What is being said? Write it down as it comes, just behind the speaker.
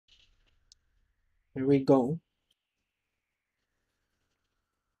Here we go.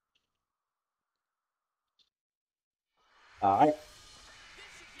 Alright.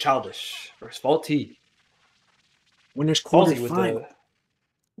 Childish versus Faulty. Winners Faulty quarterfinal.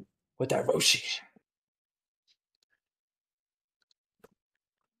 with that Roshi.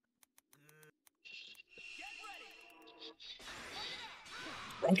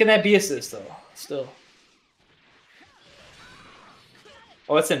 When can that be assist though? Still.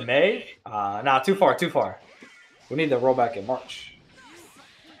 Oh, it's in May? Nah, too far, too far. We need to roll back in March.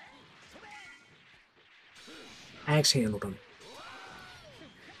 Axe handled him.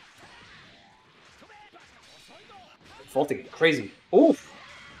 Faulty getting crazy. Oof.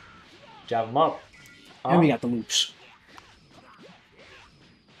 Jab him up. And we got the loops.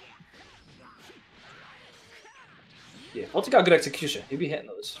 Yeah, Faulty got good execution. He'd be hitting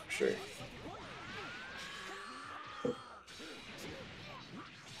those for sure.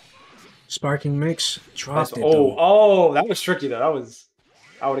 Sparking mix. Dropped it Oh, though. oh, that was tricky though. That was,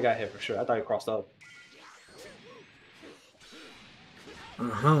 I would have got hit for sure. I thought he crossed up.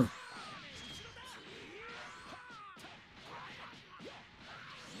 Uh-huh.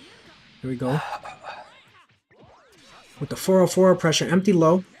 Here we go. With the 404 pressure, empty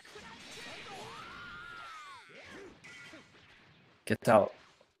low. Gets out.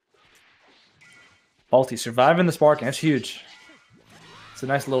 Faulty surviving the sparking. That's huge. It's a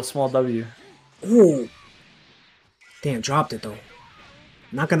nice little small W. Ooh. Damn, dropped it though.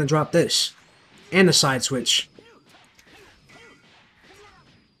 Not gonna drop this. And the side switch.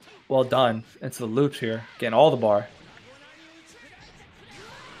 Well done. Into the loops here. Getting all the bar.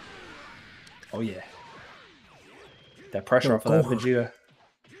 Oh yeah. That pressure off of that Vegeta.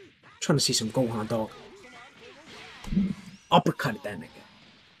 Trying to see some Gohan, dog. Uppercutted that nigga.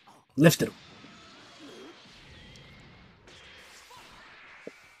 Lifted him.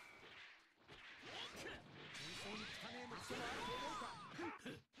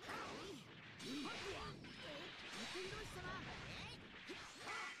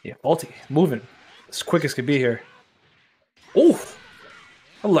 Yeah, Faulty moving as quick as could be here. Ooh,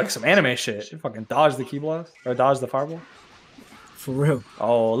 that looked like some anime shit. You fucking dodge the key blast or dodge the fireball. For real.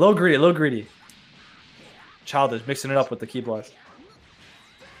 Oh, a little greedy, a little greedy. Childish mixing it up with the key blast.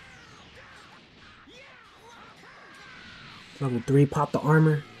 Level 3, pop the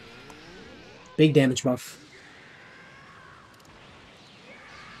armor. Big damage buff.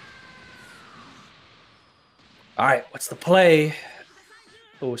 All right, what's the play?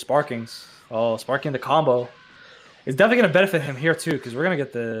 Oh, Sparkings. Oh, Sparking the combo. It's definitely going to benefit him here, too, because we're going to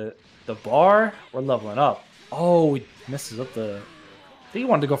get the bar. We're leveling up. Oh, he misses up the... I think he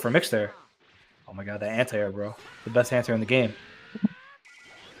wanted to go for a mix there. Oh, my God, that anti-air, bro. The best anti-air in the game.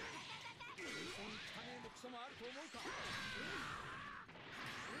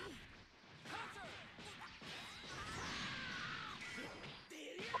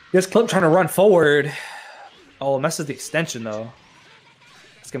 This clip trying to run forward. Oh, it messes the extension, though.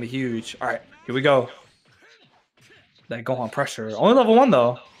 It's going to be huge. All right, here we go. That Gohan pressure. Only level 1,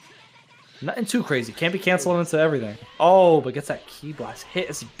 though. Nothing too crazy. Can't be canceled into everything. Oh, but gets that key blast hit.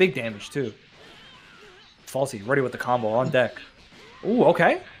 It's big damage, too. Faulty, ready with the combo on deck. Ooh,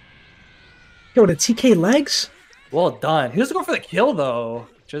 okay. Yo, the TK legs? Well done. He doesn't go for the kill, though.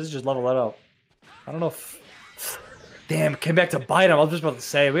 Just level that up. I don't know if... Damn, came back to bite him. I was just about to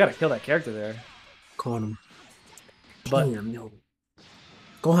say, we got to kill that character there. Caught him. But damn, no.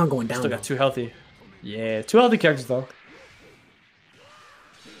 Gohan going down. Still got 2 healthy. Yeah, 2 healthy characters, though.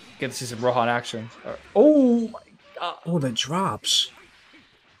 Get to see some Rohan action. Oh, my God. Oh, the drops.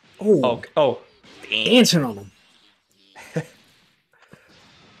 Oh. Oh. Dancing on him.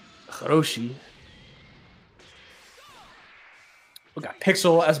 Hiroshi. We got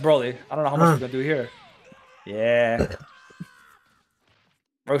Pixel as Broly. I don't know how much we're going to do here. Yeah.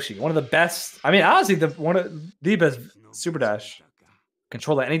 Roshi, one of the best. I mean, honestly, one of the best Super Dash.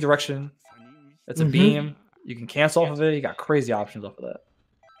 Control at any direction. It's a beam. You can cancel off of it. You got crazy options off of that.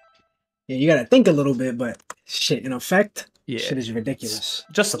 Yeah, you gotta think a little bit, but shit, in effect, yeah, shit is ridiculous.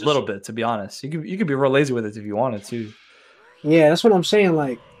 Just a little bit, to be honest. You could be real lazy with it if you wanted to. Yeah, that's what I'm saying.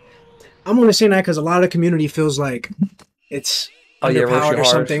 Like, I'm only saying that because a lot of the community feels like it's underpowered or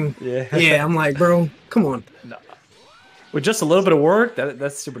something. Yeah. Yeah, I'm like, bro, come on. No. With just a little bit of work,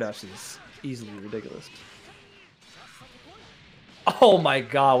 that Super Dash is easily ridiculous. Oh my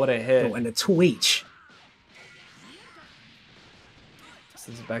God, what a hit. Oh, and the 2H.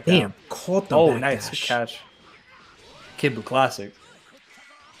 Back damn, down. caught the Oh, nice catch. Kid Buu Classic.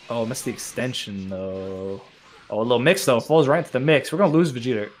 Oh, missed the extension, though. Oh, a little mix, though. Falls right into the mix. We're going to lose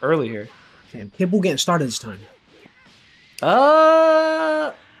Vegeta early here. Damn, Kid Buu getting started this time.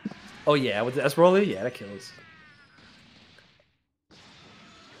 Oh yeah, with the S Broly, yeah, that kills.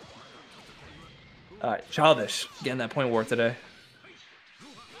 All right, Childish getting that point war today.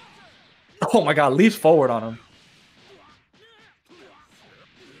 Oh my God, leaps forward on him.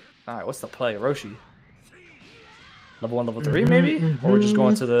 All right, what's the play, Roshi? Level 1, level 3, maybe, or we're just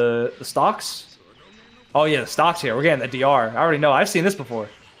going to the stocks. Oh yeah, the stocks here. We're getting the DR. I already know. I've seen this before.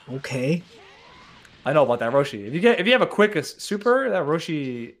 Okay. I know about that Roshi. If you have a quick super, that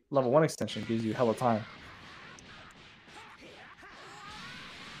Roshi level 1 extension gives you hella time.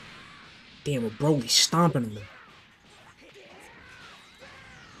 Damn, Broly's stomping him.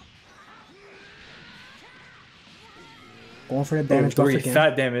 Going for the damage buff again.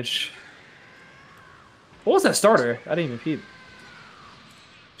 Fat damage. What was that starter? I didn't even peep.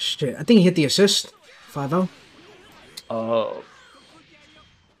 Shit, I think he hit the assist. 5-0. Oh.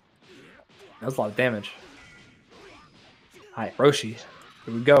 That was a lot of damage. Alright, Roshi.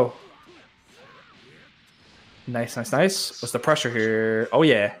 Here we go. Nice, nice, nice. What's the pressure here? Oh,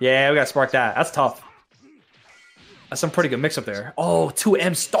 yeah. Yeah, we got to spark that. That's tough. That's some pretty good mix up there. Oh,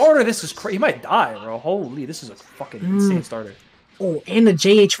 2M starter. This is crazy. He might die, bro. Holy, this is a fucking insane starter. Oh, and the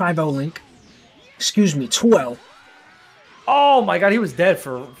JH50 link. Excuse me, 2L. Oh, my God. He was dead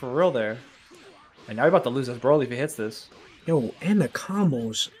for real there. And now we're about to lose this Broly if he hits this. Yo, and the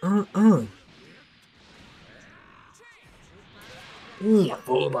combos.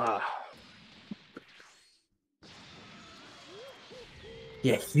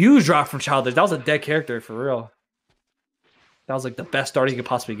 Yeah, huge drop from Childish. That was a dead character for real. That was like the best start he could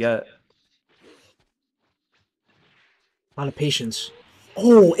possibly get. A lot of patience.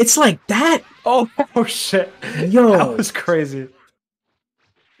 Oh, it's like that? Oh shit. Yo. That was crazy.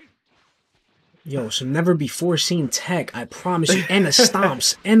 Yo, some never before seen tech, I promise you. And the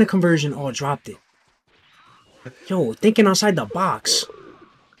stomps and the conversion all dropped it. Yo, thinking outside the box.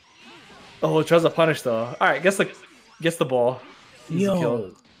 Oh, tries to punish though. Alright, gets the ball. Easy Yo.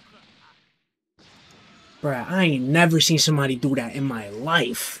 kill. Bruh, I ain't never seen somebody do that in my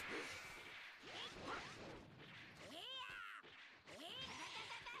life.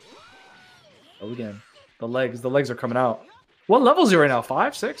 Oh, again. The legs are coming out. What level is he right now?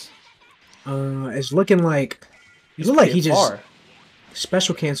 5, 6? It's looking like... It look like he just...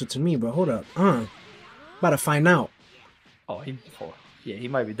 Special canceled to me, but hold up. About to find out. Oh, yeah, he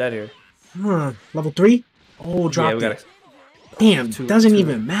might be dead here. Level 3? Oh, dropped it. Damn, doesn't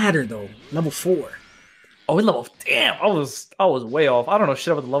even matter though. Level 4. Oh, he level. Damn, I was way off. I don't know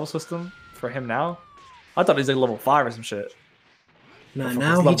shit about the level system for him now. I thought he's like level 5 or some shit. Nah,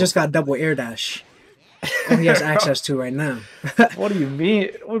 now he just got double air dash. All he has access to right now. What do you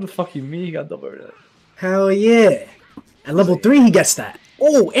mean? What the fuck you mean he got double air dash? Hell yeah. At level 3 he gets that.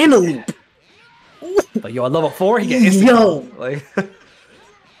 Oh, and a loop. Like, yo, at level 4 he gets instant. Yo. Like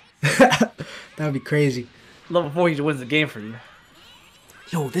that'd be crazy. Level 4 he just wins the game for you.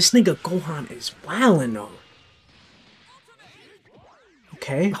 Yo, this nigga Gohan is wildin' though.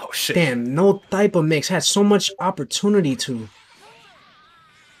 Okay. Oh shit. Damn, no type of mix. Had so much opportunity to.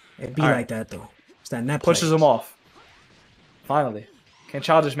 It'd be like that though. It's that net play. Pushes him off. Finally. Can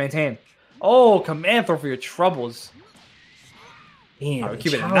Childish maintain? Oh, command throw for your troubles. Damn. Right,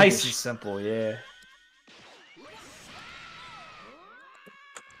 keep it nice and simple, yeah.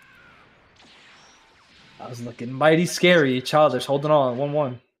 I was looking mighty scary. Childish holding on.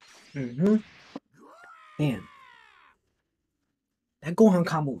 1-1. Damn. That Gohan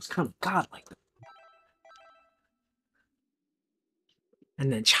combo was kind of godlike.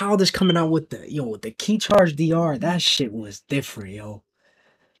 And then Childish coming out with the key charge DR. That shit was different, yo.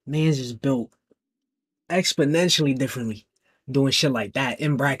 Man's just built exponentially differently doing shit like that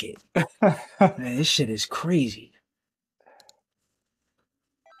in bracket. Man, this shit is crazy.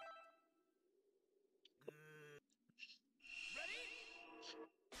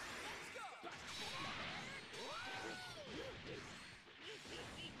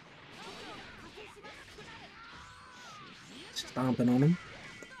 Stomping on him.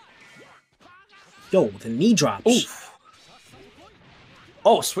 Yo, the knee drops. Oof.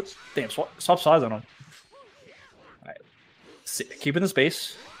 Oh, damn, swap sides on him. Alright. Keeping the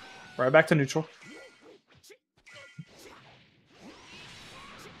space. Right back to neutral.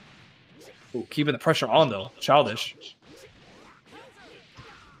 Ooh, keeping the pressure on, though. Childish.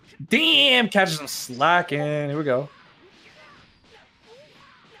 Damn, catches him slacking. Here we go.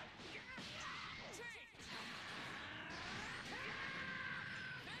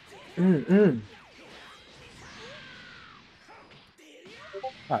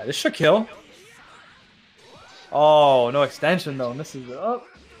 Alright, this should kill. Oh, no extension though. Misses it up.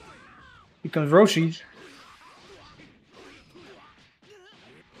 Here comes Roshi.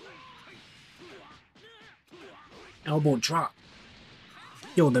 Elbow drop.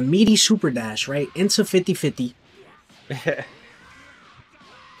 Yo, the meaty super dash, right? Into 50-50.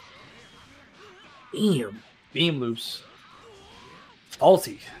 Damn. Beam loops.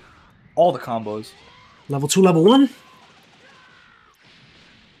 Faulty. All the combos. Level 2, level 1.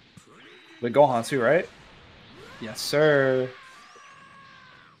 With Gohan too, right? Yes, sir.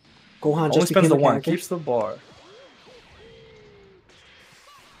 Gohan Only just spends became the a one. character. Keeps the bar.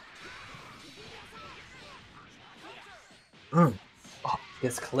 Oh,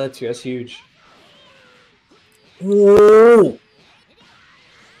 Gets clipped too. That's huge. whoa.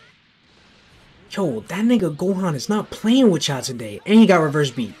 Yo, that nigga Gohan is not playing with y'all today. And he got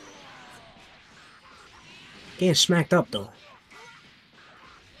reverse beat. Getting smacked up, though.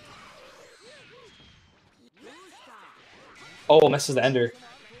 Oh, messes the ender.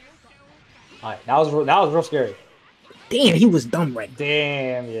 Alright, that was real scary. Damn, he was dumb right.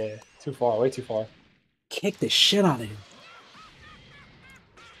 Damn, yeah. Too far. Way too far. Kick the shit out of him.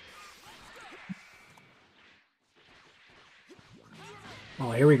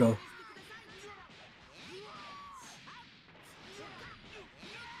 Oh, here we go.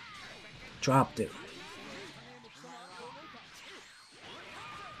 Dropped it.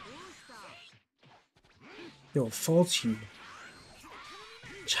 Yo, faulty.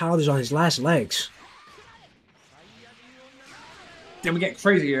 Childish on his last legs. Then we get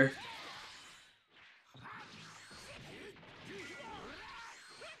crazy here.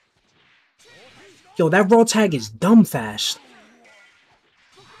 Yo, that roll tag is dumb fast.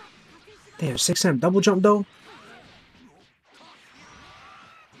 Damn, 6M double jump though.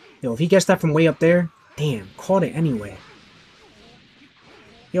 Yo, if he gets that from way up there, damn, caught it anyway.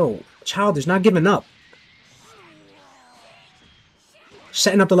 Yo, Childish not giving up.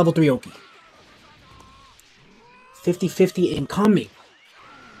 Setting up the level 3 Oki. 50-50 incoming.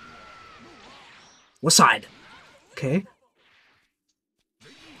 What side? Okay.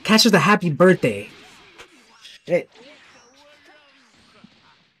 Catches the happy birthday. Shit.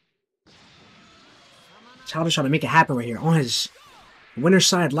 Childish trying to make it happen right here on his winner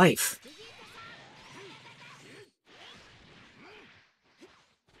side life.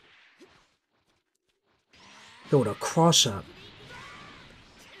 Yo, the cross up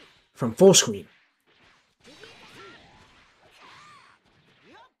from full screen.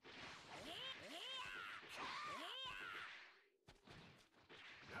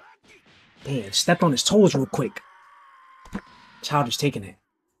 Damn, stepped on his toes real quick. Childish taking it.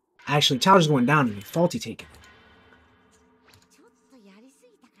 Actually, Childish going down to me. Faulty taking it.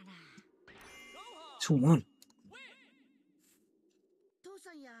 2-1.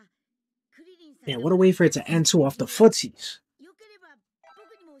 Man, what a way for it to end too off the footsies.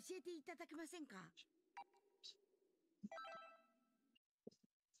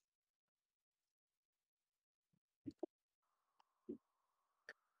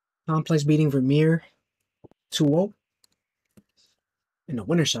 Complex beating Vermeer 2-0. In the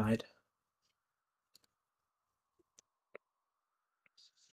winner side.